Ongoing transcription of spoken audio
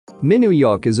Min Woo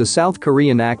Hyuk is a South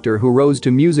Korean actor who rose to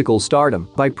musical stardom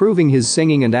by proving his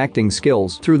singing and acting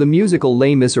skills through the musical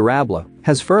Les Miserables,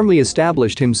 has firmly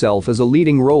established himself as a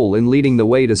leading role in leading the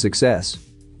way to success.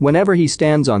 Whenever he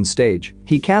stands on stage,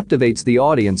 he captivates the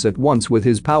audience at once with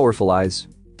his powerful eyes.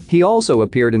 He also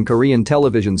appeared in Korean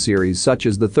television series such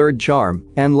as The Third Charm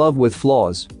and Love with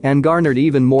Flaws, and garnered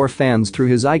even more fans through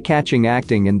his eye-catching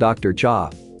acting in Dr.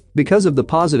 Cha. Because of the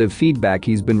positive feedback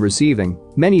he's been receiving,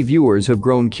 many viewers have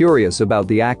grown curious about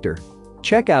the actor.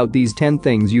 Check out these 10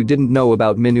 things you didn't know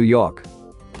about Min Woo Hyuk.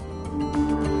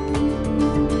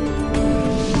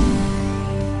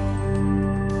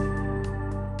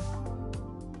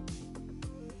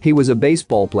 He was a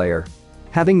baseball player.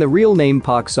 Having the real name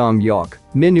Pak Song-hyuk,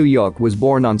 Min Woo Hyuk was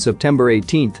born on September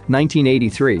 18,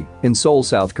 1983, in Seoul,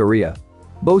 South Korea.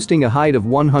 Boasting a height of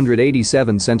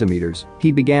 187 centimeters,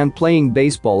 he began playing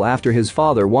baseball after his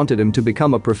father wanted him to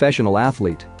become a professional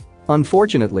athlete.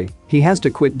 Unfortunately, he has to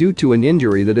quit due to an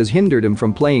injury that has hindered him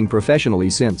from playing professionally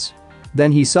since.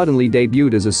 Then he suddenly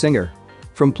debuted as a singer.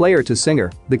 From player to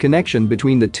singer, the connection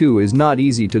between the two is not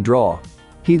easy to draw.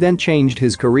 He then changed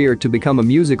his career to become a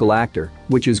musical actor,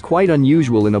 which is quite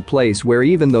unusual in a place where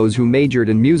even those who majored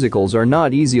in musicals are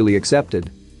not easily accepted.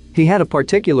 He had a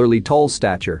particularly tall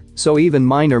stature, so even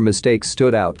minor mistakes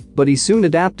stood out, but he soon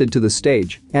adapted to the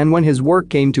stage, and when his work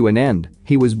came to an end,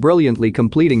 he was brilliantly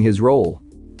completing his role.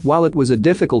 While it was a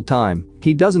difficult time,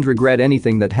 he doesn't regret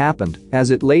anything that happened,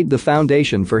 as it laid the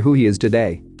foundation for who he is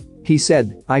today. He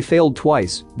said, "I failed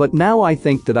twice, but now I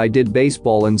think that I did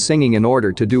baseball and singing in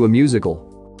order to do a musical."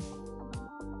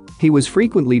 He was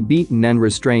frequently beaten and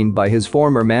restrained by his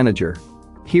former manager.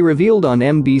 He revealed on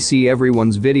MBC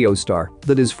Everyone's Video Star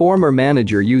that his former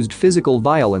manager used physical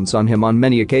violence on him on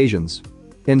many occasions.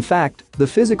 In fact, the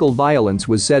physical violence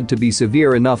was said to be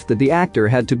severe enough that the actor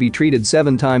had to be treated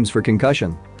 7 times for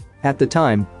concussion. "At the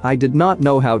time, I did not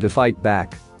know how to fight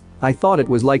back. I thought it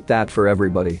was like that for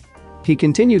everybody." He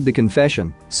continued the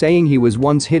confession, saying he was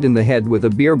once hit in the head with a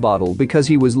beer bottle because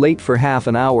he was late for half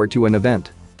an hour to an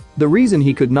event. The reason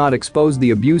he could not expose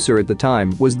the abuser at the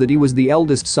time was that he was the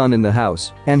eldest son in the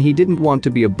house, and he didn't want to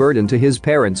be a burden to his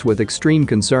parents with extreme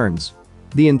concerns.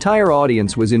 The entire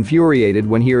audience was infuriated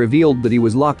when he revealed that he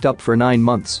was locked up for 9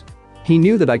 months. "He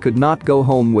knew that I could not go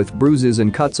home with bruises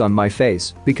and cuts on my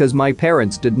face because my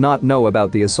parents did not know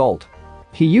about the assault.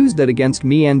 He used that against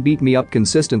me and beat me up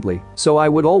consistently, so I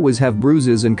would always have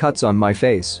bruises and cuts on my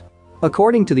face."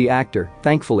 According to the actor,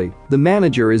 thankfully, the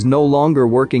manager is no longer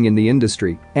working in the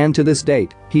industry, and to this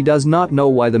date, he does not know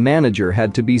why the manager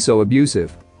had to be so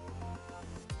abusive.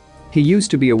 He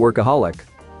used to be a workaholic.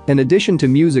 In addition to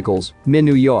musicals, Min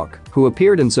Woo Hyuk, who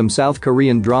appeared in some South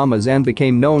Korean dramas and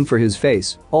became known for his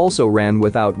face, also ran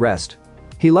without rest.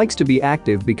 He likes to be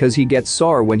active because he gets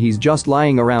sore when he's just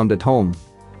lying around at home.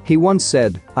 He once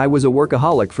said, "I was a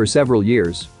workaholic for several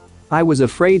years. I was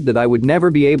afraid that I would never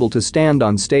be able to stand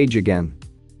on stage again."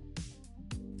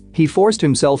 He forced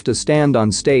himself to stand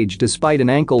on stage despite an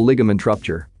ankle ligament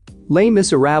rupture. Les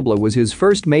Miserables was his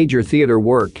first major theater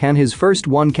work and his first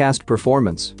one-cast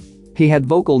performance. He had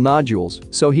vocal nodules,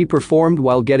 so he performed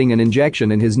while getting an injection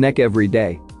in his neck every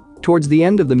day. Towards the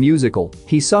end of the musical,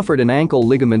 he suffered an ankle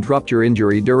ligament rupture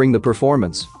injury during the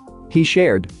performance. He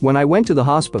shared, "When I went to the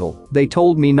hospital, they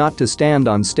told me not to stand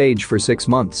on stage for 6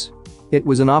 months. It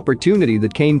was an opportunity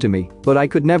that came to me, but I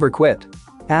could never quit.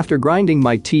 After grinding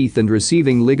my teeth and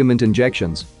receiving ligament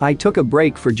injections, I took a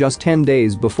break for just 10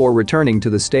 days before returning to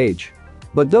the stage.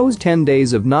 But those 10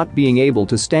 days of not being able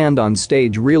to stand on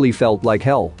stage really felt like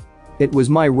hell. It was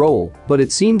my role, but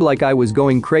it seemed like I was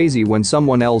going crazy when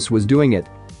someone else was doing it.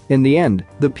 In the end,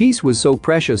 the piece was so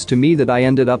precious to me that I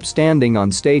ended up standing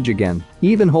on stage again,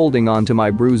 even holding on to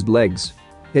my bruised legs.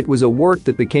 It was a work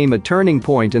that became a turning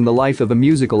point in the life of a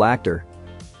musical actor."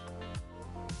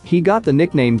 He got the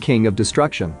nickname King of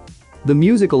Destruction. The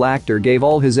musical actor gave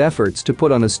all his efforts to put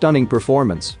on a stunning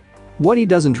performance. What he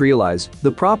doesn't realize,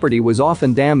 the property was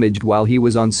often damaged while he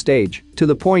was on stage, to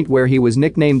the point where he was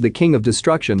nicknamed the King of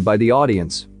Destruction by the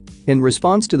audience. In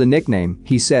response to the nickname,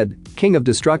 he said, "King of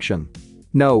Destruction?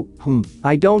 No,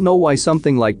 I don't know why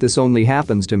something like this only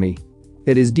happens to me.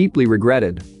 It is deeply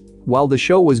regretted." While the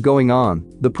show was going on,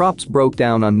 the props broke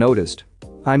down unnoticed.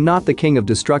 "I'm not the King of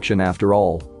Destruction after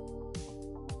all."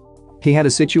 He had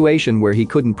a situation where he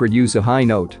couldn't produce a high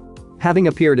note. Having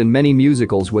appeared in many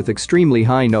musicals with extremely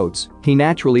high notes, he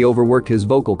naturally overworked his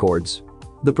vocal cords.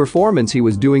 The performance he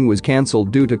was doing was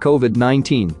cancelled due to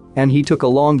COVID-19, and he took a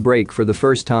long break for the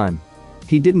first time.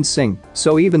 He didn't sing,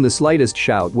 so even the slightest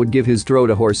shout would give his throat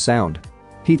a hoarse sound.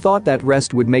 He thought that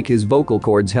rest would make his vocal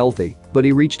cords healthy, but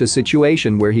he reached a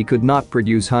situation where he could not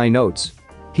produce high notes.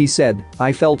 He said,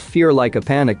 "I felt fear like a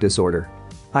panic disorder.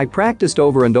 I practiced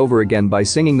over and over again by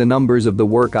singing the numbers of the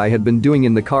work I had been doing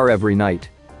in the car every night.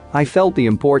 I felt the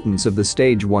importance of the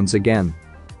stage once again."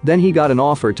 Then he got an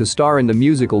offer to star in the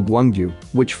musical Gwangju,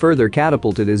 which further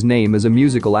catapulted his name as a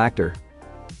musical actor.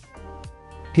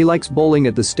 He likes bowling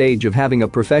at the stage of having a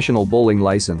professional bowling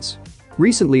license.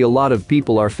 Recently a lot of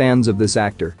people are fans of this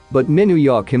actor, but Min Woo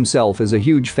Hyuk himself is a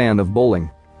huge fan of bowling.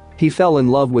 He fell in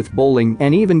love with bowling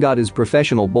and even got his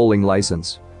professional bowling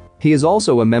license. He is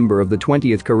also a member of the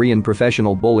 20th Korean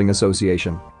Professional Bowling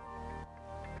Association.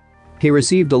 He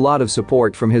received a lot of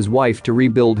support from his wife to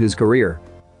rebuild his career.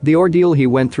 The ordeal he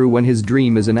went through when his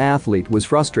dream as an athlete was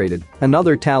frustrated,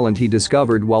 another talent he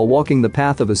discovered while walking the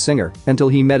path of a singer, until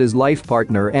he met his life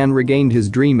partner and regained his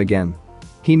dream again.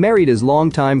 He married his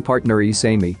longtime partner Lee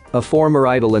Se-mi, a former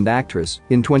idol and actress,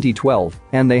 in 2012,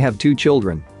 and they have 2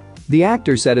 children. The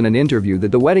actor said in an interview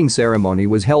that the wedding ceremony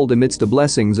was held amidst the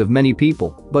blessings of many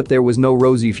people, but there was no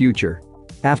rosy future.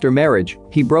 After marriage,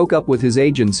 he broke up with his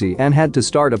agency and had to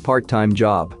start a part-time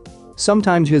job.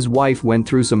 Sometimes his wife went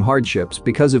through some hardships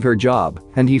because of her job,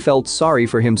 and he felt sorry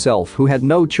for himself who had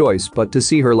no choice but to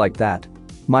see her like that.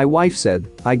 "My wife said,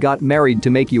 'I got married to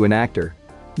make you an actor.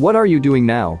 What are you doing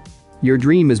now? Your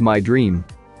dream is my dream.'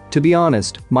 To be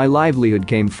honest, my livelihood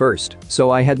came first,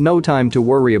 so I had no time to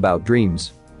worry about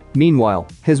dreams." Meanwhile,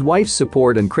 his wife's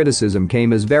support and criticism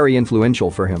came as very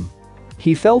influential for him.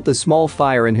 He felt a small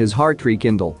fire in his heart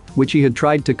rekindle, which he had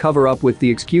tried to cover up with the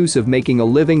excuse of making a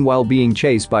living while being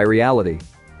chased by reality.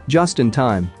 Just in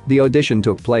time, the audition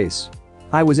took place.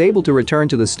 "I was able to return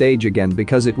to the stage again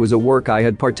because it was a work I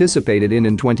had participated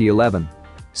in 2011.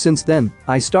 Since then,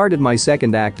 I started my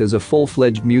second act as a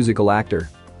full-fledged musical actor."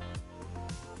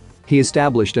 He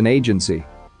established an agency.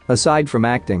 Aside from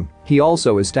acting, he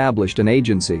also established an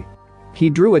agency. He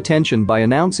drew attention by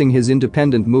announcing his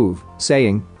independent move,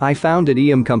 saying, "I founded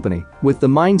EM Company with the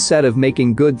mindset of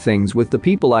making good things with the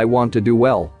people I want to do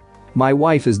well. My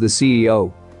wife is the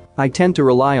CEO. I tend to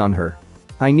rely on her.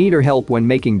 I need her help when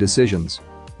making decisions.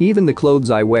 Even the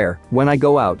clothes I wear, when I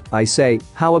go out, I say,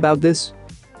 'How about this?'"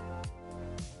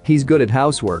 He's good at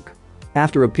housework.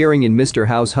 After appearing in Mr.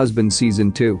 House Husband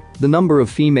Season 2, the number of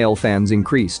female fans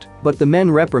increased, but the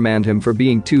men reprimand him for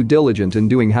being too diligent in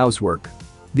doing housework.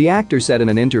 The actor said in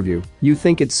an interview, "You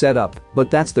think it's set up,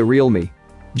 but that's the real me.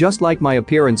 Just like my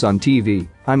appearance on TV,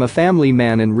 I'm a family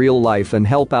man in real life and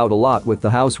help out a lot with the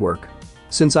housework.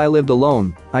 Since I lived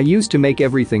alone, I used to make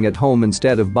everything at home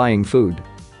instead of buying food.